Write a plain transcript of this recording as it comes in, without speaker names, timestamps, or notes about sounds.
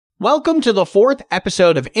Welcome to the 4th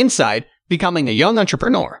episode of Inside Becoming a Young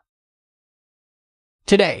Entrepreneur.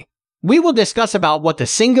 Today, we will discuss about what the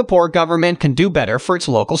Singapore government can do better for its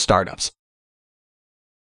local startups.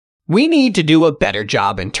 We need to do a better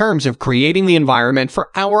job in terms of creating the environment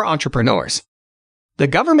for our entrepreneurs. The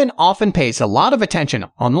government often pays a lot of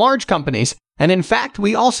attention on large companies, and in fact,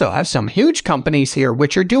 we also have some huge companies here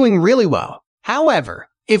which are doing really well. However,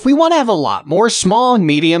 if we want to have a lot more small and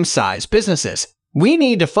medium-sized businesses, we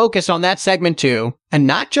need to focus on that segment too, and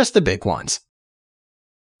not just the big ones.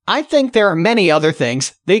 I think there are many other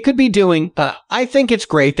things they could be doing, but I think it's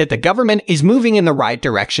great that the government is moving in the right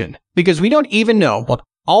direction, because we don't even know what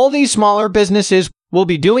all these smaller businesses will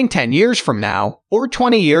be doing 10 years from now or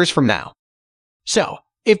 20 years from now. So,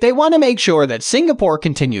 if they want to make sure that Singapore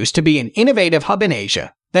continues to be an innovative hub in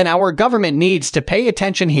Asia, then our government needs to pay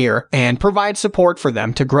attention here and provide support for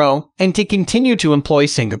them to grow and to continue to employ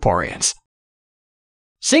Singaporeans.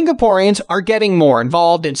 Singaporeans are getting more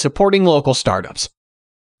involved in supporting local startups.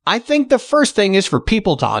 I think the first thing is for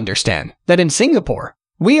people to understand that in Singapore,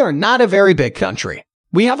 we are not a very big country.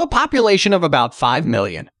 We have a population of about 5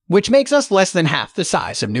 million, which makes us less than half the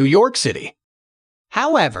size of New York City.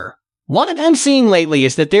 However, what I'm seeing lately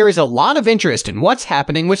is that there is a lot of interest in what's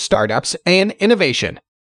happening with startups and innovation.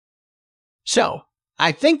 So,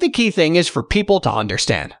 I think the key thing is for people to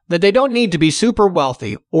understand that they don't need to be super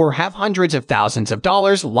wealthy or have hundreds of thousands of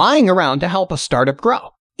dollars lying around to help a startup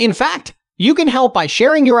grow. In fact, you can help by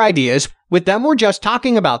sharing your ideas with them or just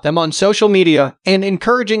talking about them on social media and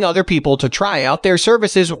encouraging other people to try out their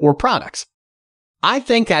services or products. I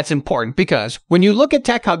think that's important because when you look at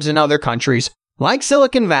tech hubs in other countries, like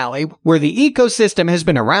Silicon Valley, where the ecosystem has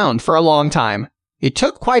been around for a long time, it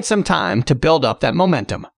took quite some time to build up that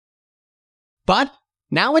momentum. But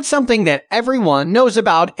now it's something that everyone knows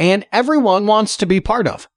about and everyone wants to be part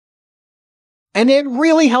of. And it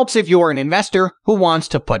really helps if you're an investor who wants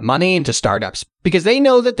to put money into startups, because they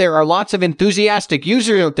know that there are lots of enthusiastic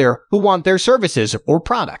users out there who want their services or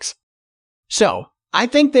products. So, I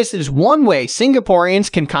think this is one way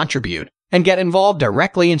Singaporeans can contribute and get involved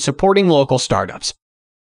directly in supporting local startups.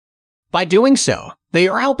 By doing so, they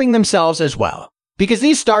are helping themselves as well, because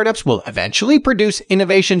these startups will eventually produce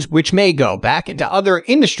innovations which may go back into other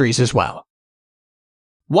industries as well.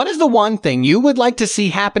 What is the one thing you would like to see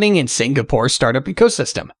happening in Singapore's startup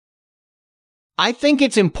ecosystem? I think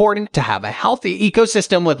it's important to have a healthy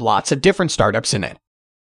ecosystem with lots of different startups in it.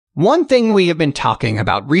 One thing we have been talking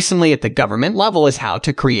about recently at the government level is how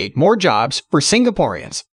to create more jobs for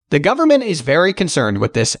Singaporeans. The government is very concerned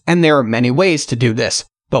with this, and there are many ways to do this.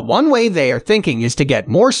 But one way they are thinking is to get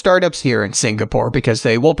more startups here in Singapore because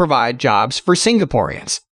they will provide jobs for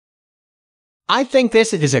Singaporeans. I think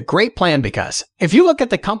this is a great plan because if you look at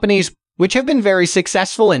the companies which have been very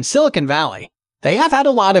successful in Silicon Valley, they have had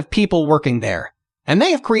a lot of people working there, and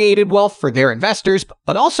they have created wealth for their investors,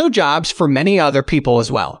 but also jobs for many other people as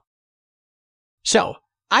well. So,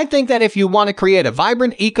 I think that if you want to create a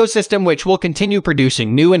vibrant ecosystem which will continue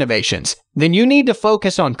producing new innovations, then you need to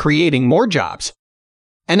focus on creating more jobs.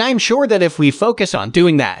 And I'm sure that if we focus on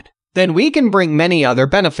doing that, then we can bring many other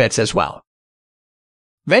benefits as well.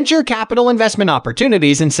 Venture capital investment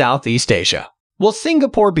opportunities in Southeast Asia. Will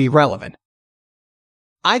Singapore be relevant?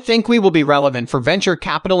 I think we will be relevant for venture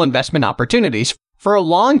capital investment opportunities for a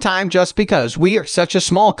long time just because we are such a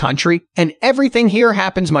small country and everything here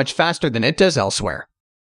happens much faster than it does elsewhere.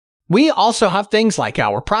 We also have things like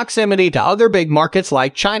our proximity to other big markets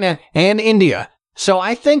like China and India. So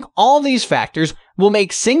I think all these factors will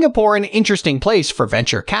make Singapore an interesting place for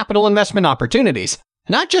venture capital investment opportunities,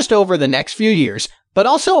 not just over the next few years, but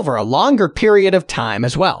also over a longer period of time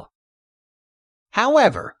as well.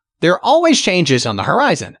 However, there are always changes on the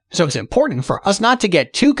horizon, so it's important for us not to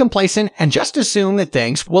get too complacent and just assume that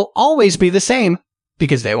things will always be the same,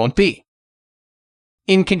 because they won't be.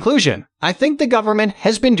 In conclusion, I think the government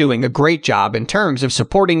has been doing a great job in terms of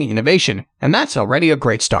supporting innovation, and that's already a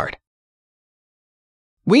great start.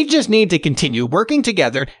 We just need to continue working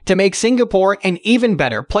together to make Singapore an even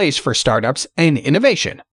better place for startups and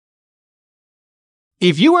innovation.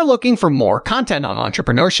 If you are looking for more content on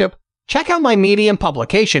entrepreneurship, check out my Medium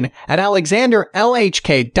publication at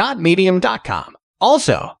alexanderlhk.medium.com.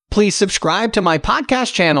 Also, please subscribe to my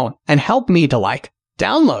podcast channel and help me to like,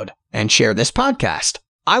 download, and share this podcast.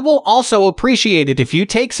 I will also appreciate it if you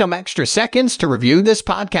take some extra seconds to review this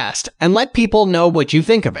podcast and let people know what you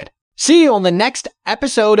think of it. See you on the next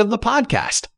episode of the podcast.